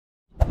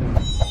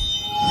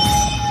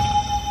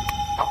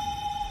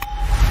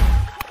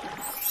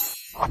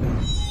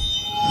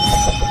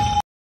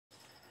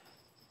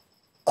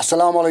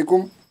Assalamu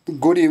alaikum.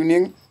 Good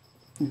evening,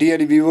 dear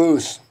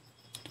viewers.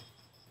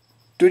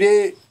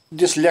 Today,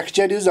 this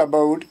lecture is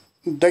about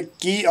the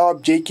key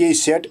of JK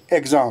SET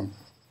exam,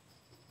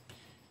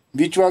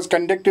 which was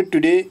conducted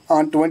today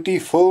on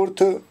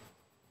 24th.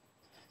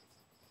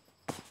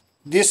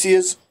 This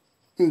is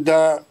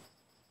the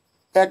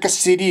X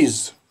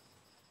series.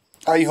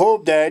 I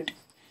hope that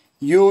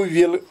you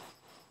will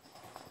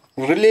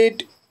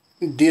relate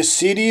this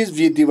series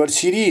with your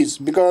series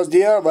because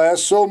there were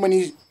so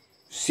many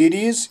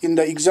series in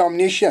the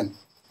examination.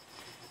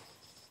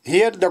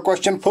 Here the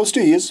question first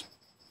is,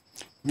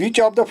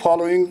 which of the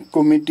following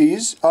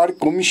committees or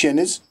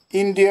commissions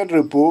in their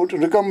report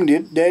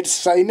recommended that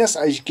science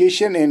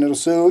education and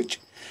research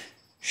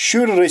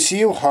should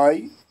receive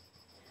high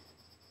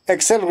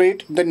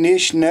accelerate the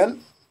national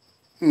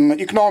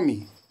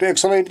economy, to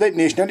accelerate the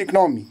national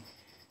economy?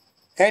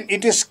 And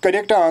it is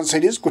correct answer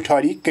is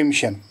Kothari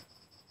Commission.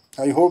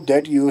 I hope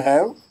that you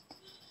have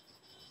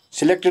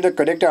selected a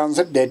correct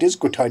answer, that is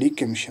Kothari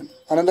Commission.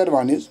 Another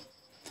one is,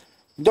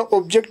 the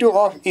objective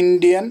of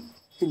Indian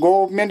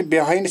government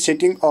behind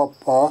setting up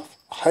of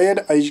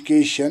higher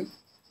education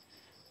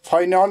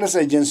finance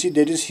agency,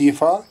 that is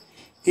HIFA,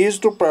 is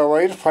to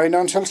provide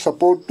financial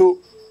support to.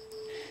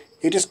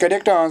 It is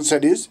correct answer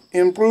is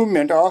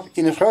improvement of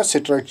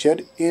infrastructure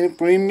in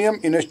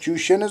premium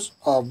institutions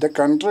of the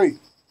country.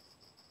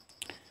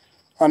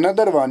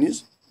 Another one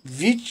is,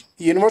 which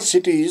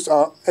universities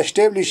are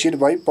established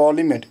by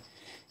Parliament?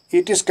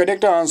 It is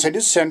correct answer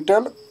is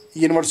central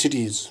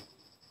universities.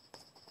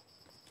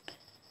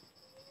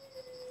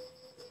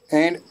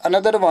 And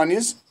another one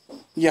is,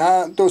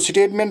 यहाँ तो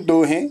statement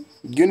दो हैं,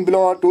 given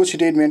below are two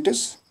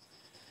statements.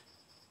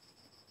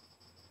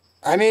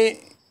 हमें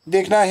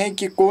देखना है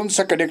कि कौन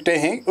सा correct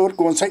है और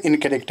कौन सा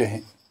incorrect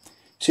है.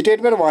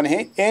 Statement 1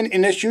 है, an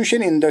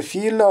institution in the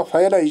field of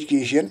higher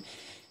education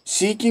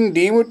seeking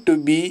deemed to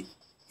be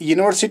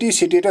university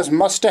status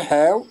must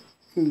have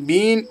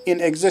been in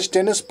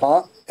existence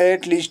for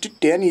at least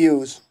 10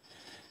 years.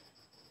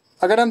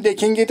 अगर हम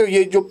देखेंगे तो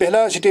ये जो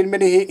पहला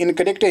स्टेटमेंट है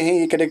इनकरेक्ट है,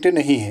 ये करेक्ट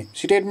नहीं है.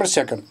 Statement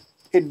second,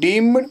 A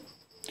deemed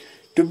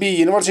to be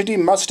university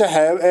must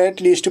have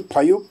at least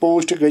 5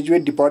 post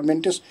graduate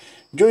departments.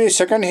 जो ये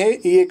सेकंड है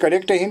ये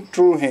करेक्ट है,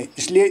 ट्रू है,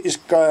 इसलिए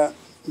इसका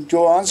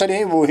जो आंसर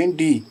है वो है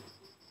D.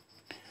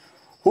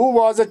 Who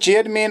was the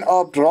chairman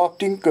of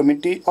drafting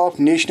committee of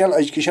national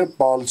education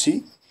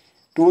policy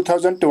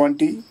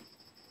 2020?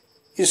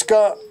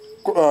 इसका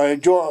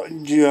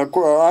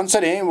जो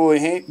आंसर है वो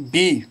है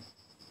बी,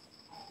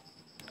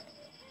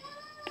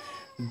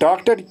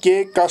 डॉक्टर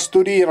के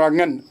कस्तूरी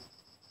रंगन.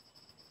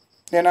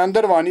 एंड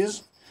अंदर वन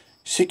इज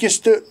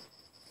सिक्स्थ,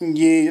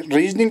 ये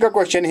रीजनिंग का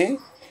क्वेश्चन है.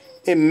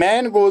 A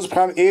man goes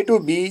from A to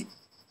be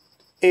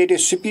eight A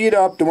speed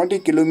of 20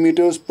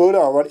 kilometres per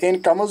hour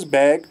and comes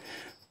back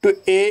to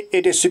A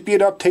eight A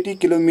speed of 30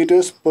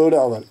 kilometres per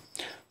hour.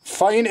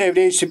 Find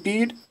average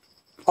speed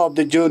of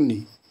the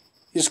journey.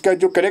 इसका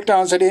जो correct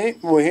answer है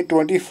वो है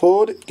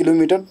 24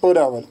 kilometre per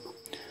hour.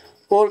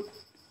 और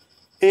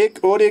एक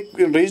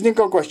reasoning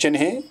का question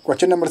है,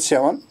 question number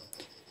 7.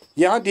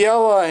 यहाँ दिया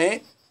हुआ है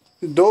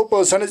दो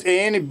पर्सन ए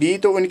एंड बी,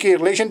 तो उनकी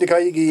रिलेशन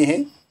दिखाई गई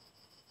है.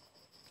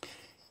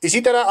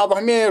 इसी तरह अब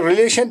हमें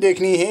रिलेशन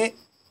देखनी है.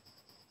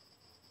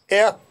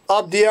 एफ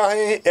अब दिया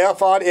है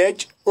एफ आर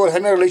एच, और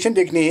हमें रिलेशन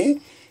देखनी है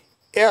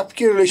एफ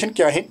की रिलेशन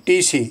क्या है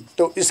टी से.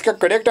 तो इसका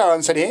करेक्ट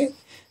आंसर है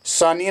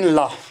सन इन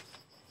लॉ.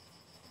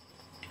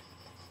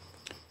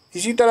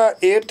 इसी तरह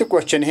 8th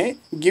क्वेश्चन है,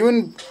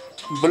 given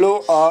below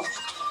are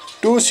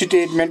two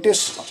statements,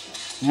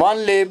 one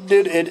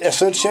labelled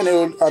assertion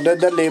और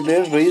अदर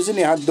लेबल्ड रीजन.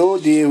 यहाँ दो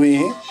दिए हुए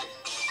हैं,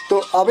 तो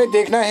हमें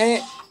देखना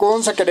है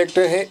कौन सा करेक्ट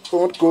है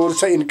और कौन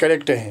सा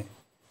इनकरेक्ट है.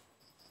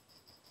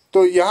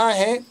 तो यहाँ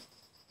है,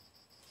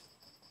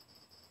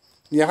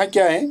 यहाँ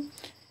क्या है,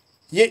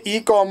 ये ई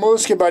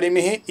कॉमर्स के बारे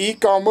में है. E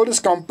commerce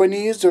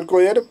companies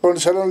require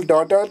personal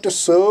data to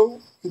serve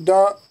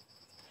the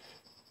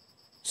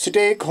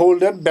stake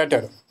holder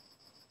better.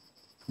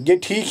 ये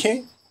ठीक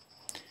है.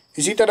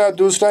 इसी तरह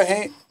दूसरा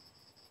है,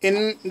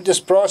 इन दिस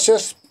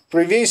प्रोसेस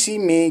प्राइवेसी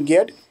में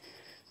गेट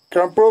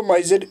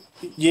कंप्रोमाइज्ड.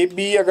 ये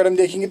भी अगर हम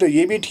देखेंगे तो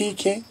ये भी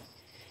ठीक है,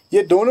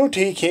 ये दोनों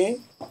ठीक हैं.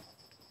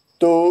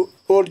 तो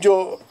और जो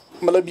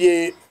मतलब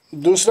ये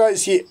दूसरा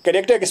इसी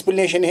करेक्ट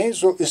एक्सप्लेनेशन है,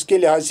 सो इसके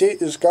लिहाज से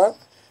इसका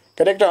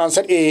करेक्ट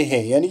आंसर ए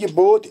है, यानी कि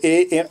both A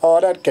and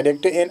are are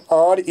correct and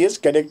are is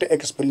correct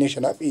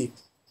explanation of A.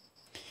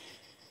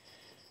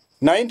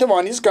 9th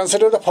one is,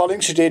 consider the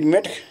following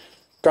statement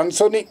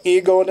concerning e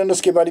governance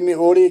के बारे में,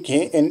 और एक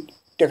है इन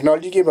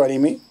टेक्नोलॉजी के बारे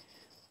में.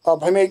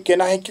 अब हमें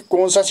कहना है कि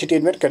कौन सा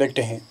स्टेटमेंट करेक्ट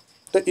है.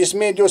 तो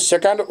इसमें जो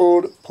सेकंड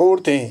और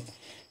फोर्थ हैं,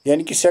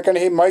 यानी कि सेकंड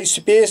है माई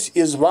space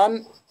is one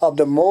of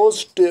the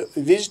most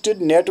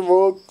visited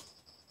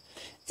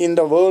network in the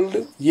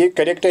world, ये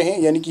करेक्ट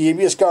है, यानी कि ये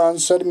भी इसका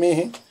आंसर में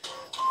है.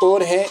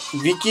 और है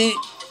Vicky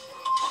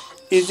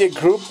is a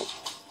group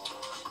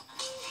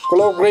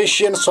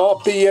collaboration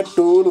software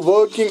tool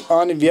working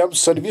on web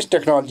service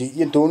technology,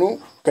 ये दोनों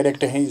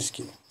करेक्ट हैं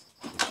इसके.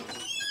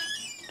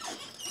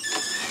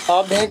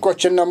 अब है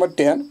question number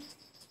 10,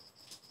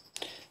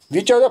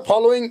 which of the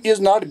following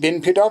is not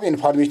benefit of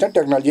information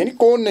technology, यानी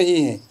कौन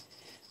नहीं है।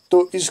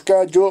 तो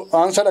इसका जो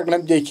आंसर अगर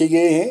हम देखे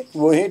गए हैं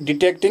वो है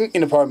डिटेक्टिंग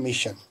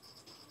इंफॉर्मेशन।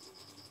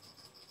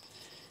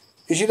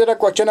 इसी तरह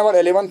क्वेश्चन नंबर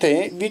 11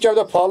 है, which of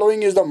the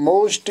following is the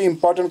most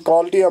important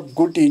quality of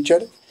good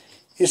teacher.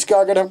 इसका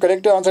अगर हम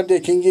करेक्ट आंसर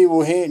देखेंगे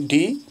वो है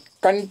D,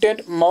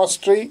 content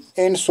mastery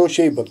and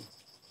sociable.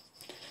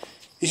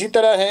 इसी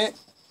तरह है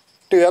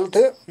 12th,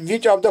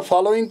 which of the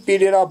following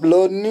period of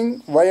learning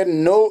wire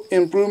no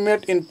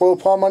improvement in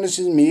performance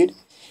is made.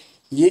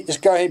 ये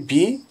इसका है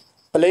बी,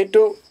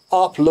 प्लेटो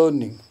ऑफ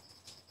लर्निंग।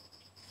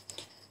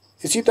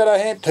 इसी तरह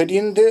है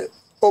 13th,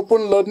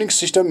 open learning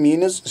system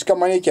means, इसका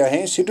माने क्या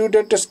है,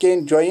 students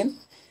can join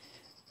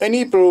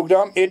any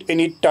programme at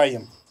any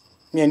time,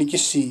 यानी कि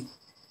सी।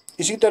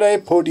 इसी तरह है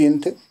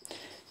 14th,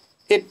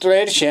 ए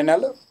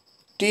traditional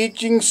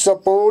teaching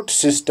support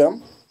system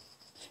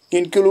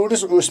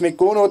includes, उसमें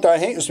कौन होता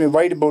है, उसमें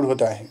वाइट बोर्ड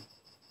होता है।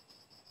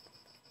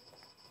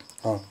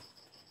 हाँ,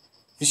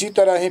 इसी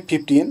तरह है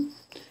 15,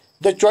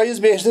 the choice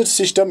based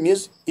system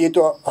is, ये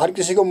तो हर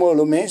किसी को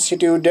मालूम है,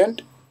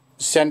 स्टूडेंट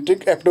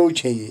सेंट्रिक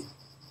अप्रोच है ये।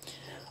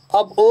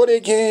 अब और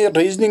एक है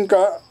रीजनिंग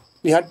का,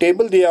 यहाँ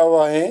टेबल दिया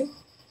हुआ है,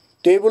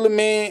 टेबल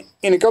में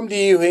इनकम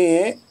दी हुई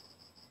है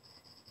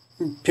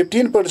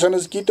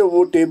 15% की। तो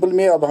वो टेबल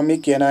में अब हमें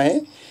कहना है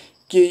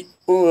कि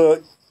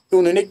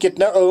उन्होंने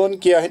कितना अर्न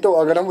किया है। तो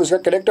अगर हम उसका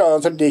करेक्ट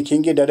आंसर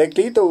देखेंगे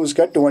डायरेक्टली तो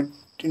उसका 20,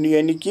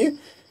 यानी कि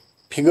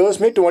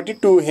फिगर्स में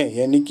 22 है,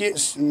 यानी कि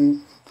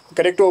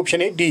करेक्ट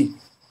ऑप्शन है डी।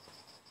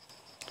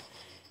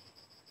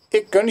 ए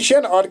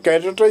कंडीशन और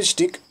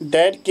characteristic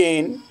that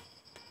can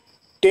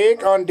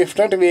take on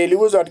different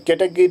values और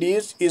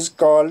कैटेगरीज इज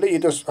कॉल्ड, ये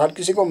तो हर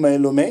किसी को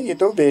मालूम है, ये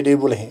तो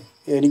वेरिएबल है,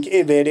 यानी कि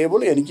ए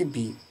वेरिएबल, यानी कि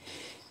B.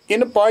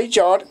 In pie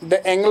chart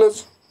the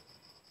angles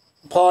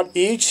for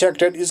each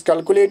sector is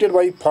calculated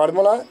by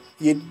formula.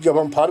 ये जब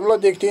हम फार्मूला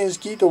देखते हैं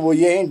इसकी तो वो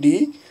ये है D,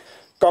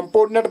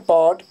 component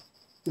part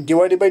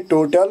divided by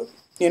total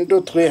into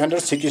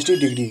 360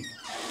 degree.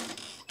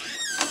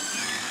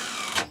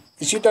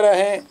 इसी तरह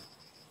है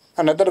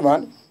another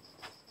one,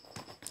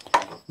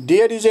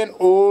 there is an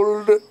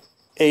old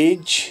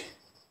age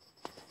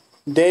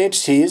that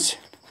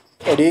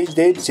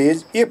says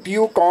if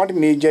you can't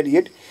measure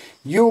it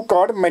you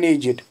can't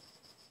manage it।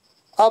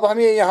 अब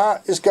हमें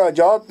यहाँ इसका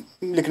जवाब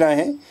लिखना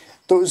है,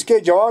 तो इसके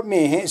जवाब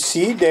में है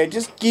सी, दैट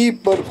इज की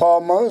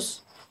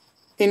परफॉर्मेंस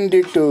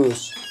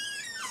इंडिकेटर्स।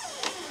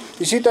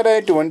 इसी तरह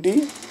है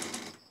 20,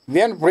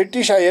 when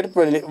British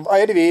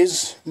Airways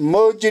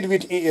merged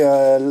with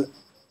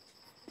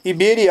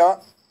इबेरिया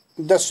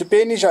the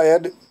Spanish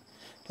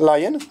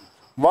airline,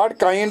 what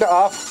kind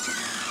of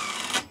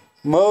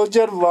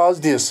merger was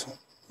this.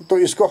 तो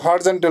इसको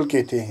हॉरिजॉन्टल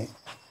कहते हैं,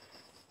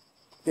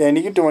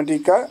 यानी कि 20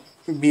 का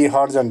B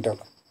horizontal.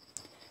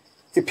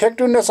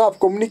 Effectiveness of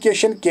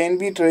communication can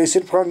be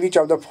traced from which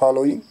of the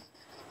following.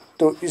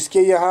 तो इसके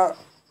यहाँ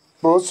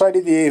बहुत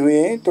सारे दिए हुए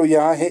हैं, तो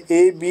यहाँ है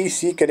ए बी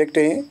सी करेक्ट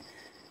हैं,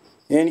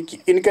 यानी कि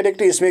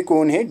इनकरेक्ट इसमें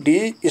कौन है,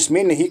 डी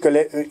इसमें नहीं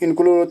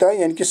इंक्लूड होता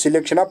है, यानी कि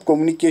सिलेक्शन ऑफ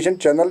कम्युनिकेशन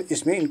चैनल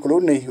इसमें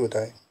इंक्लूड नहीं होता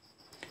है।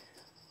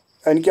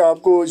 यानी कि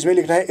आपको इसमें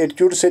लिखना है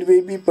एटीट्यूड सर्वे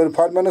भी,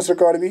 परफॉर्मेंस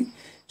रिकॉर्ड भी,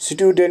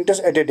 स्टूडेंट्स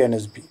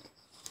अटेंडेंस भी।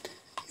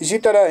 इसी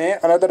तरह है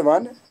another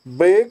one,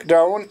 break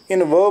down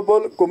in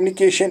verbal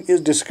communication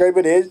is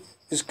described as,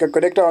 इसका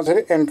करेक्ट आंसर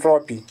है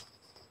entropy.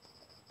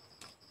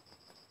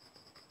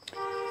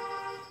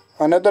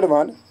 Another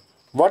one,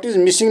 what is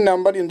missing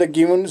number in the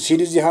given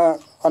series. यहाँ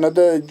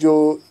अनदर जो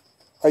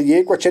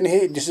ये क्वेश्चन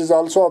है, this is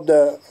also of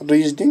the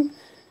reasoning,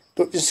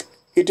 तो इस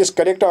it is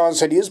correct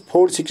answer is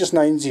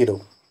 4690।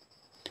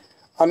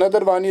 Another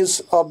one is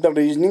of the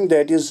reasoning,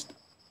 that is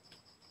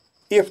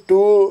if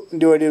 2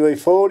 divided by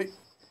 4,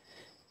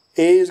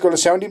 A is equal to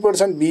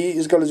 70%, B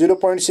is equal to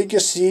 0.6,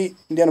 C,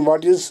 then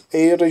what is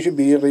A ratio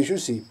B ratio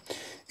C?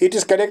 It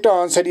is correct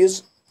answer is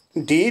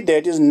D,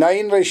 that is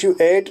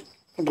 9:8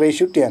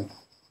 ratio 10.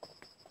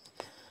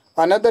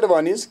 Another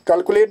one is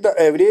calculate the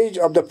average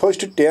of the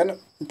first 10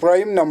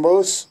 prime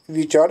numbers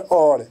which are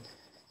odd,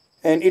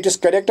 and it is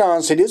correct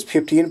answer is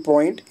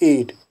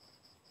 15.8.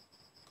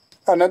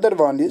 Another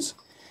one is,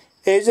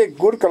 as a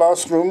good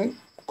classroom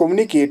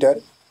communicator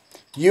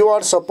you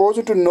are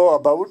supposed to know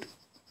about,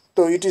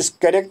 so it is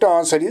correct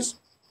answer is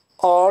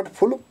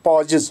artful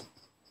pauses.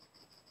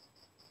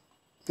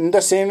 In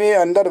the same way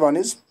another one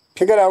is,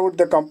 figure out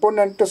the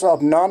components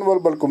of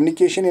non-verbal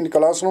communication in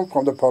classroom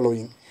from the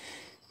following.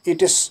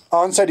 It is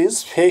answer is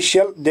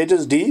facial, that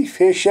is D,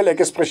 facial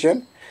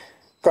expression,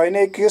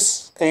 kinetics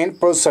and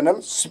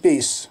personal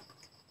space.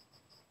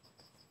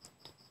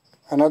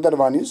 Another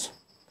one is,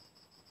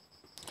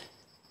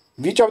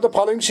 which of the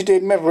following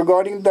statement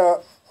regarding the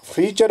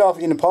future of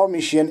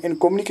information in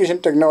communication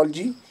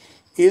technology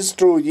is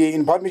true। ये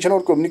information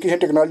और communication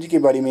technology के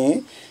बारे में है,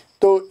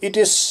 तो it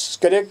is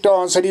correct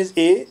answer is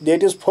a,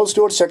 that is first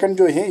और second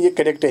जो है ये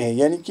करेक्ट है,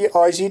 यानी कि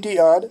ICT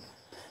are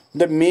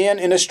the main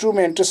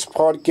instruments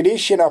for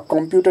creation of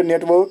computer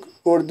network,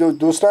 और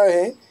दूसरा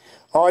है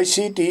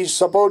ICT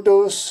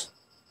supports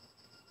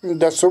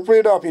the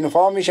spread of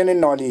information and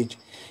knowledge.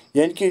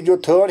 यानी कि जो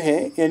थर्ड है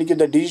यानी कि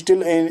the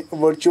digital and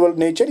virtual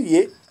nature,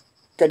 ये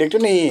करेक्ट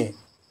नहीं है।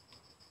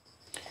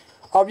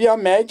 अब यह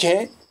मैच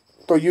है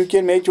तो you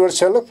can match your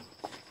self.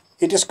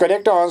 It is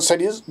correct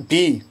answer is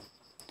B,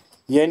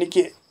 यानी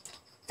कि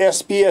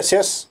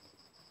SPSS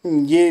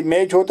ये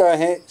मैच होता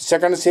है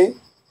सेकंड से,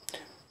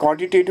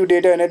 क्वांटिटेटिव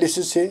डेटा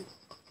एनालिसिस से।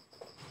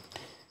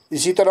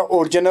 इसी तरह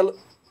ओरिजिनल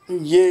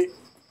ये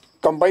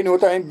कंबाइन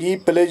होता है बी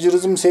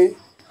प्लेजरिज्म से।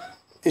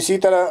 इसी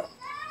तरह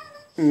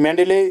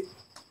मेंडले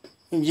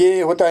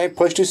ये होता है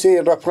फर्स्ट से,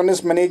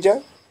 रेफरेंस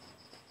मैनेजर।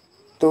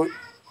 तो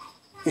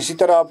इसी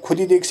तरह आप खुद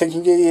ही देख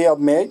सकेंगे ये अब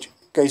मैच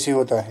कैसे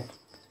होता है।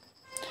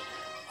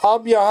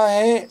 अब यहाँ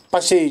है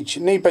पैसेज,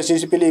 नहीं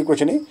पैसेज से पहले एक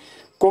क्वेश्चन है,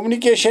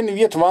 communication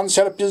with one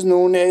self is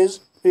known as,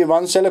 ये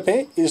वन सेल्फ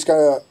है, इसका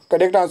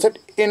correct answer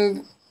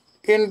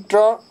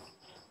intra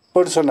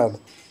personal,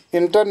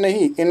 inter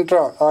नहीं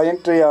इंट्रा,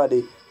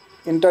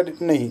 इंटर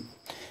नहीं,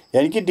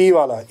 यानी कि डी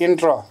वाला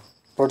intra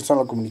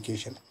personal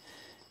communication.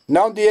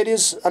 Now there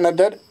is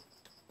another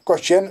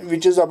question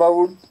which is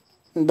about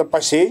the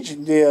passage.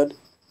 There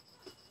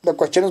the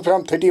question is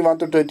from 31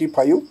 to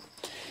 35.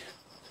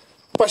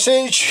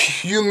 Passage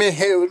you may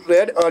have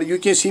read or you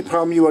can see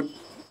from your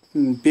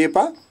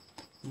paper,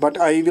 but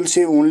I will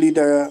say only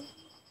the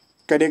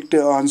correct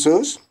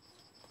answers.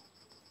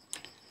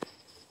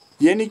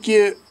 यानी कि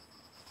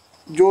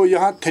जो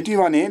यहाँ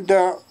 31 है,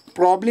 the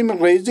problem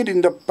raised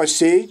in the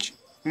passage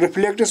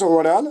reflects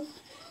overall,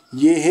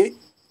 ये है,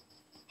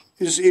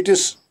 it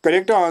is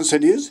correct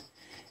answer is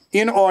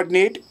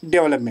inordinate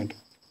development.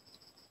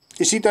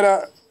 इसी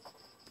तरह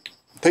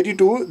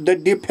 32 the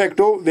de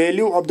facto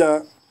value of the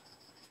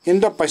in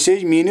the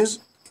passage means,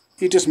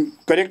 it is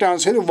correct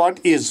answer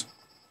what is.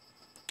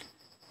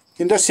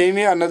 In the same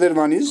way another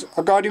one is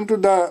according to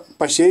the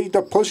passage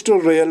the first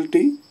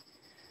reality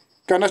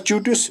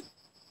constitutes,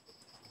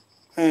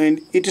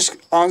 and it is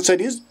answer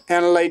is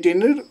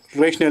enlightened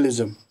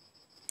rationalism.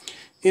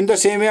 In the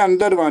same way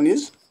another one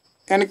is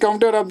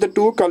encounter of the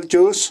two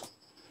cultures,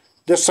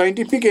 the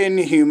scientific and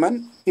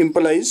human,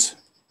 implies,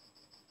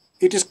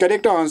 it is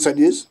correct answer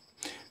is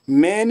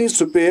man is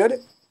superior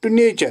to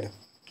nature.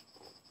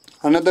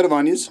 Another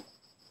one is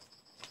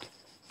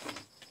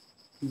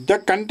the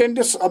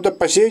contents of the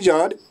passage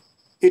are,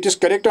 it is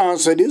correct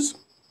answer is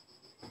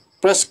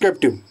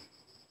prescriptive.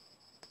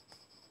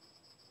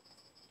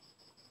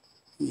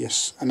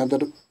 Yes, another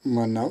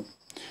one now.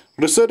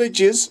 Research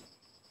is,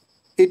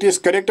 it is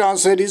correct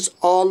answer is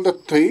all the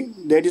three,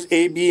 that is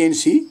A, B and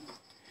C.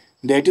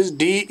 That is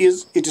D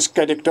is, it is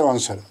correct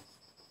answer.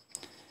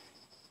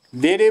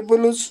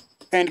 Variables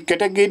and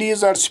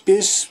categories are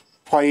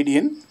specified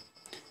in,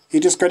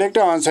 it is correct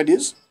answer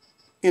is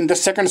in the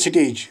second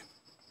stage.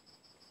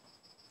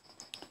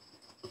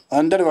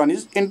 Another one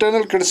is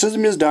internal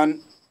criticism is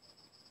done,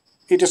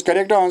 it is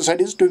correct answer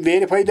is to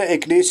verify the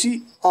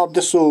accuracy of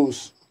the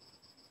source.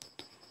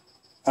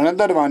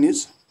 Another one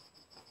is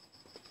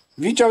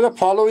which of the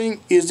following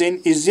is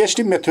an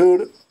easiest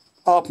method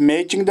of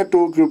matching the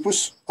two groups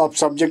of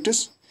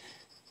subjects?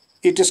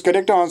 It is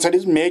correct answer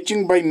is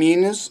matching by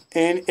means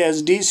and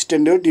SD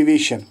standard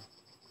deviation.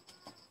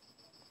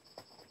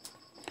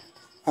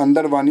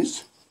 Another one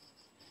is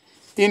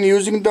in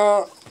using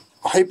the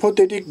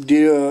hypothetic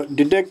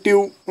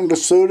deductive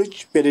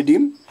research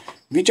paradigm,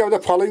 which of the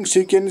following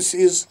sequence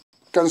is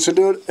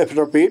considered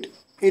appropriate?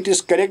 It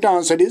is correct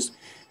answer is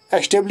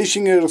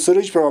establishing a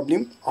research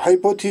problem,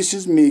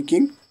 hypothesis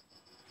making,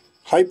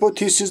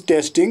 hypothesis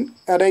testing,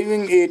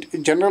 arriving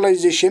at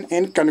generalization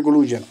and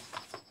conclusion.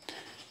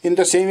 In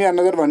the same way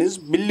another one is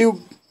Billy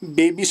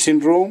baby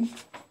syndrome.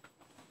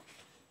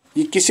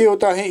 ये किसे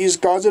होता है? is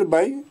caused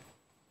by,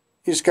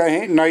 इसका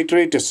है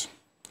nitrates,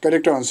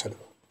 correct answer.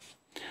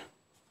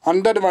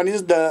 Another one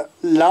is the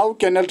Love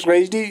Canal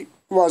tragedy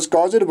was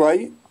caused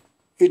by,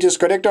 it is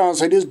correct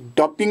answer is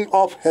dumping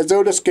of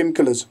hazardous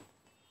chemicals.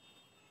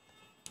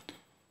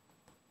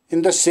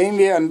 In the same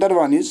way another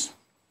one is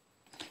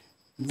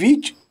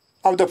which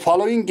of the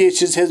following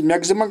gases has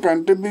maximum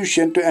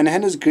contribution to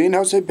enhance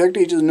greenhouse effect?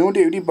 It is known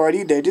to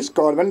everybody, that is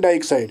carbon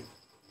dioxide.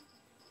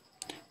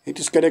 It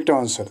is correct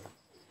answer.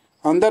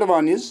 Another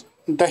one is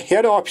the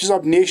head office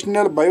of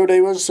National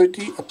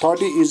Biodiversity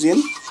Authority is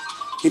in,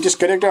 it is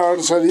correct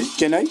answer is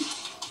Chennai.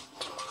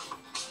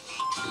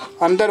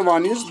 Another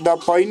one is the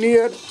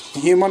pioneer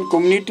human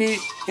community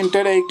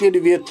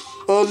interacted with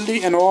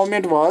early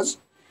environment was,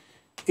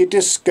 it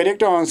is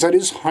correct answer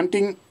is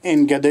hunting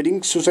and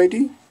gathering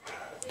society.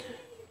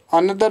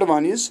 Another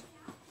one is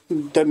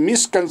the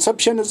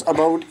misconceptions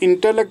about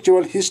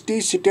intellectual history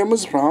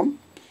stems from,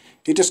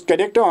 it is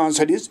correct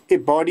answer is a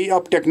body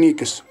of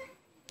techniques.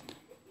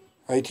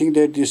 I think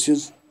that this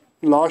is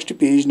last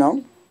page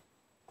now.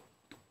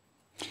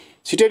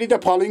 Study the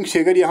following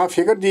figure, यहाँ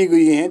figure दी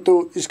गई है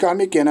तो इसका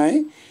हमें कहना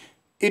है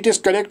it is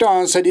correct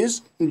answer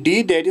is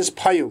D, that is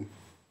 5.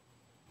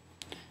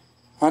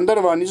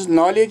 Another one is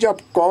knowledge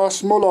of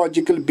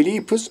cosmological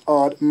beliefs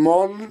or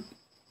moral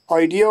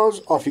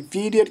ideas of a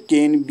period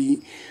can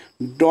be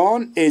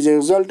drawn as a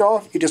result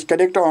of, it is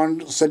correct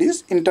answer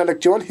is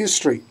intellectual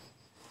history.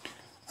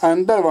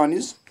 Another one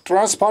is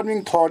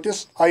transforming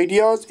thoughts,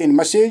 ideas, in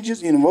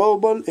messages, in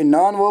verbal, in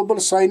non-verbal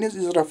signs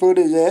is referred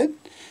as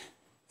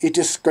it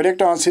is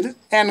correct answer is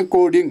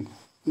encoding.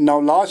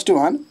 Now last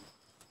one.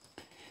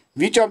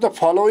 Which of the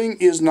following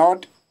is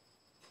not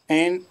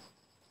an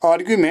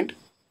argument?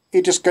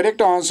 It is correct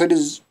answer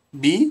is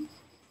B.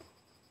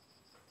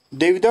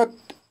 Devdutt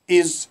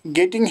is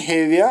getting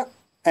heavier,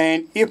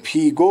 and if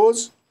he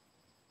does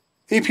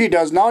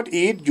not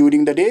eat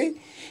during the day,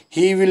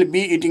 he will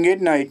be eating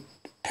at night.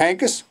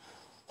 Thanks.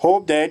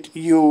 Hope that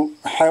you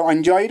have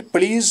enjoyed.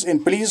 Please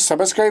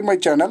subscribe my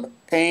channel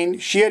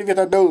and share with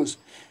others.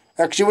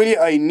 Actually,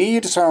 I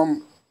need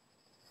some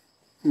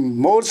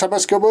more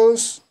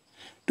subscribers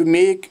to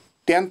make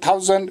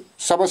 10,000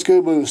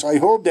 subscribers. I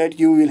hope that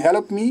you will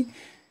help me.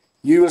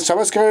 You will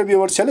subscribe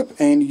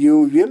yourself and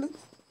you will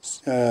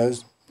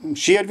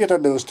share with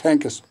others.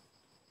 Thank you.